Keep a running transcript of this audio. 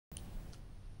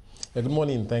Good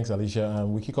morning. Thanks, Alicia.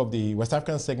 We kick off the West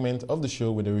African segment of the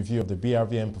show with a review of the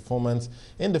BRVM performance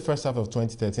in the first half of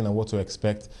 2013 and what to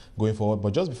expect going forward.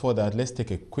 But just before that, let's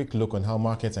take a quick look on how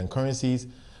markets and currencies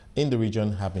in the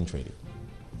region have been trading.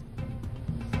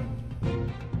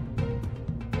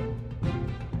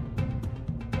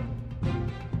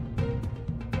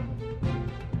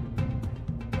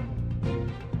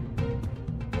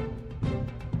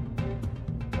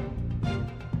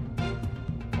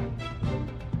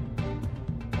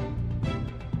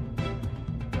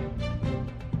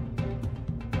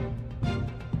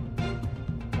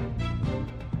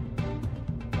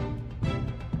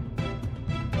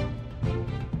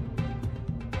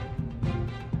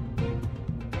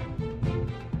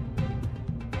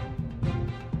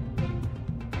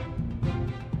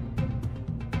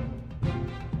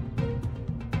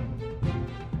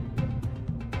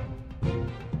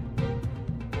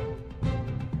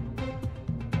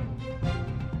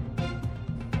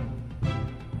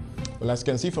 Well, as you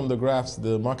can see from the graphs,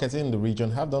 the markets in the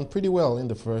region have done pretty well in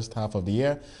the first half of the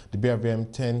year. The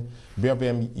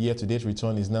BRVM year-to-date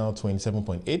return is now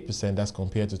 27.8%. That's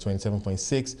compared to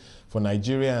 27.6% for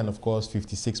Nigeria and, of course,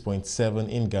 56.7%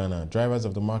 in Ghana. Drivers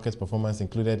of the market's performance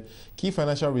included key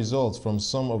financial results from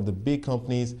some of the big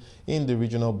companies in the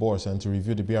regional bourse. And to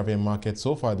review the BRVM market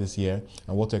so far this year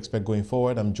and what to expect going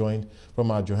forward, I'm joined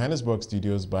from our Johannesburg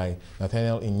studios by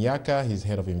Nathaniel Nyika. He's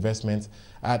head of investments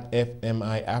at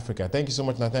FMI Africa. Thank you so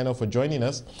much, Nathaniel, for joining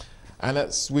us. And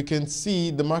as we can see,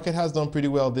 the market has done pretty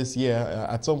well this year.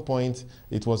 At some point,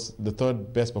 it was the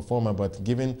third best performer, but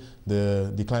given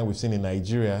the decline we've seen in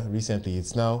Nigeria recently,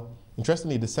 it's now,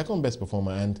 interestingly, the second best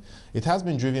performer, and it has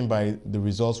been driven by the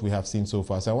results we have seen so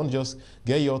far. So I want to just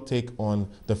get your take on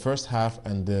the first half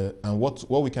and what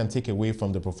we can take away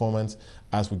from the performance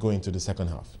as we go into the second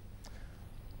half.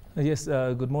 Yes,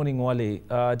 good morning, Wale.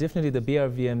 Definitely the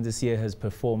BRVM this year has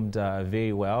performed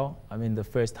very well. I mean, the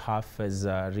first half has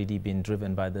really been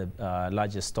driven by the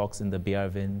largest stocks in the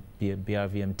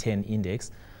BRVM 10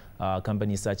 index.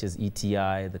 Companies such as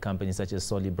ETI, the companies such as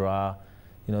Solibra,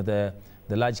 you know, the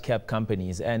large cap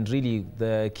companies, and really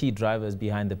the key drivers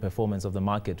behind the performance of the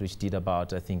market, which did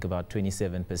about, I think, about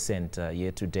 27%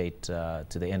 year to date to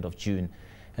the end of June,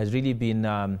 has really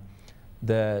been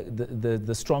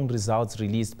the strong results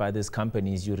released by these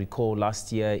companies. You recall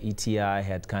last year ETI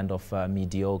had kind of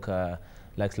mediocre,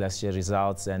 like last year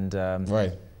results, and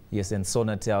right. Yes, and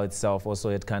Sonatel itself also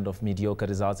had kind of mediocre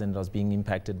results and was being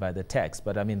impacted by the tax.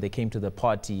 But I mean, they came to the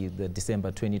party. The December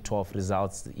 2012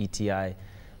 results, the ETI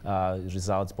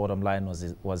results, bottom line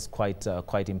was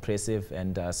quite impressive,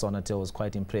 and Sonatel was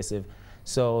quite impressive.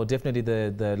 So definitely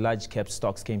the large cap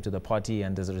stocks came to the party,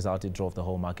 and as a result, it drove the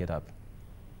whole market up.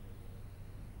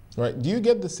 Right. Do you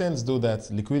get the sense, though,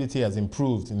 that liquidity has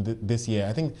improved in this year?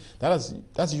 I think that's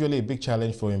usually a big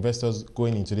challenge for investors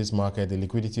going into this market, the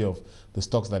liquidity of the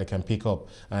stocks that they can pick up.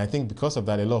 And I think because of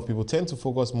that, a lot of people tend to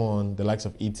focus more on the likes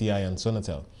of ETI and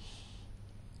Sonatel.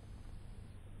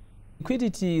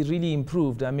 Liquidity really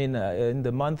improved. I mean, in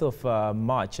the month of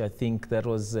March, I think that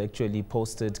was actually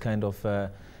posted kind of a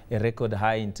record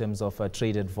high in terms of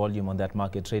traded volume on that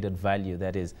market, traded value,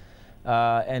 that is.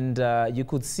 And you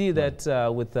could see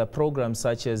that with programs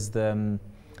such as the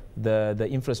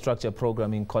infrastructure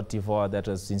program in Cote d'Ivoire that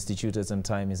was instituted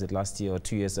sometime, is it last year or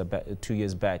 2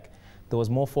 years back, there was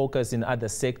more focus in other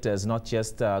sectors, not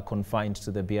just confined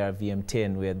to the BRVM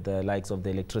 10, with the likes of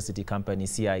the electricity company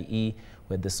CIE,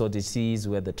 with the SODCs,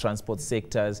 with the transport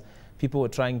sectors. People were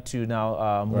trying to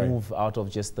now move out of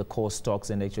just the core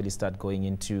stocks and actually start going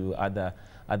into other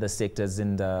sectors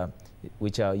in the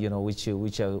which are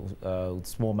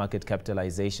small market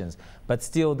capitalizations. But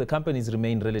still, the companies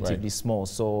remain relatively small,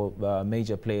 so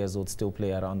major players would still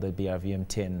play around the BRVM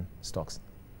 10 stocks.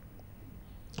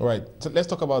 All right, so let's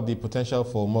talk about the potential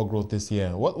for more growth this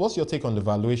year. What's your take on the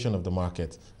valuation of the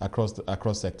market across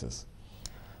sectors?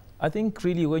 I think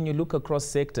really when you look across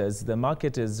sectors, the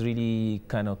market has really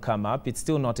kind of come up. It's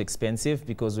still not expensive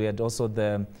because we had also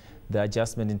the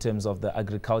adjustment in terms of the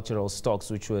agricultural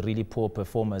stocks, which were really poor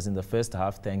performers in the first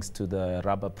half, thanks to the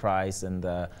rubber price and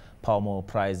the palm oil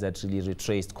price that really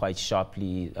retraced quite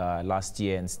sharply last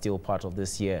year and still part of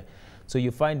this year. So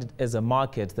you find as a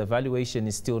market, the valuation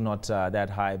is still not that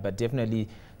high, but definitely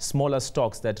smaller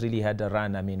stocks that really had a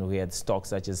run. I mean, we had stocks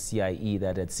such as CIE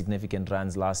that had significant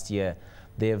runs last year.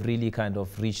 They have really kind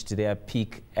of reached their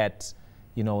peak at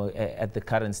the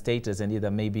current status, and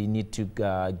either maybe need to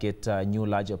get new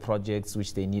larger projects,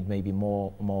 which they need maybe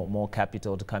more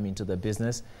capital to come into the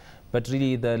business. But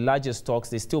really, the larger stocks,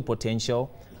 there's still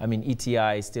potential. I mean,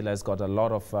 ETI still has got a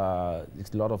lot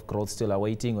of growth still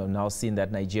awaiting. We've now seen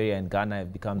that Nigeria and Ghana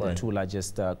have become the two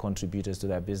largest contributors to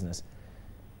that business.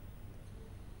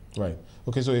 Right.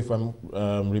 Okay, so if I'm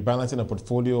rebalancing a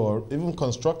portfolio or even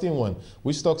constructing one,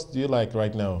 which stocks do you like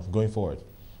right now going forward?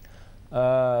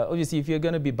 Obviously, if you're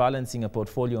going to be balancing a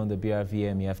portfolio on the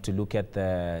BRVM, you have to look at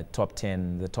the top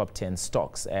 10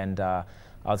 stocks. And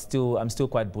I'm still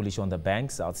quite bullish on the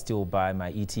banks. I'll still buy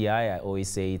my ETI. I always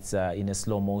say it's in a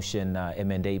slow motion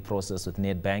M&A process with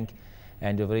Nedbank.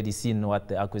 And you've already seen what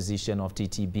the acquisition of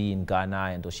TTB in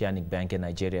Ghana and Oceanic Bank in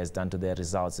Nigeria has done to their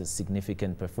results. It's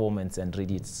significant performance, and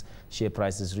really its share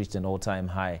price has reached an all-time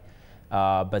high.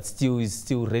 But still is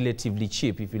still relatively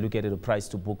cheap. If you look at it, the price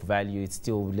to book value, it's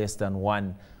still less than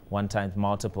one times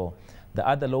multiple. The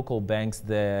other local banks,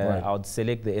 I would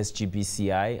select the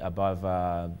SGBCI above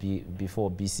before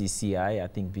BCCI. I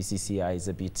think BCCI is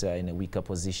a bit in a weaker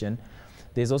position.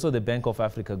 There's also the Bank of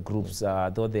Africa groups,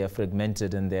 though they are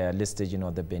fragmented and they are listed,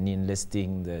 the Benin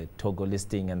listing, the Togo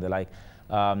listing and the like.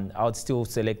 I would still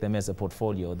select them as a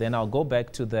portfolio. Then I'll go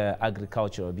back to the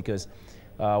agriculture, because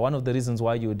one of the reasons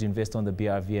why you would invest on the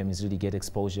BRVM is really get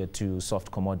exposure to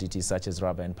soft commodities such as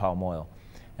rubber and palm oil.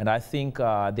 And I think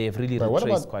they have really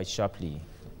retraced quite sharply.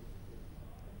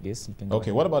 Yes, you can go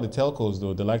ahead. What about the telcos,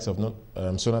 though, the likes of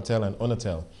Sonatel and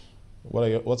Onatel?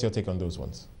 What's your take on those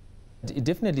ones?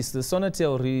 Definitely, the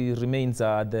Sonatel remains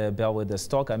the bellwether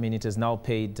stock. I mean, it has now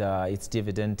paid its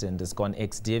dividend and has gone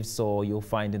ex-div, so you'll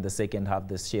find in the second half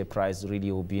the share price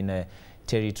really will be in a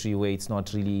territory where it's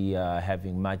not really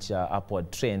having much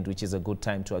upward trend, which is a good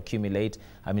time to accumulate.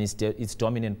 I mean, its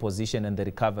dominant position and the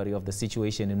recovery of the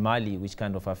situation in Mali, which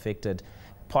kind of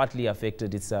partly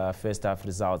affected its first half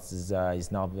results,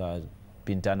 is now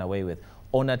been done away with.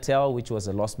 Onatel, which was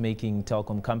a loss-making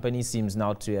telecom company, seems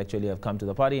now to actually have come to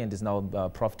the party and is now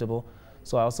profitable.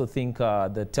 So I also think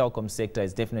the telecom sector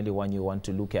is definitely one you want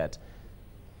to look at.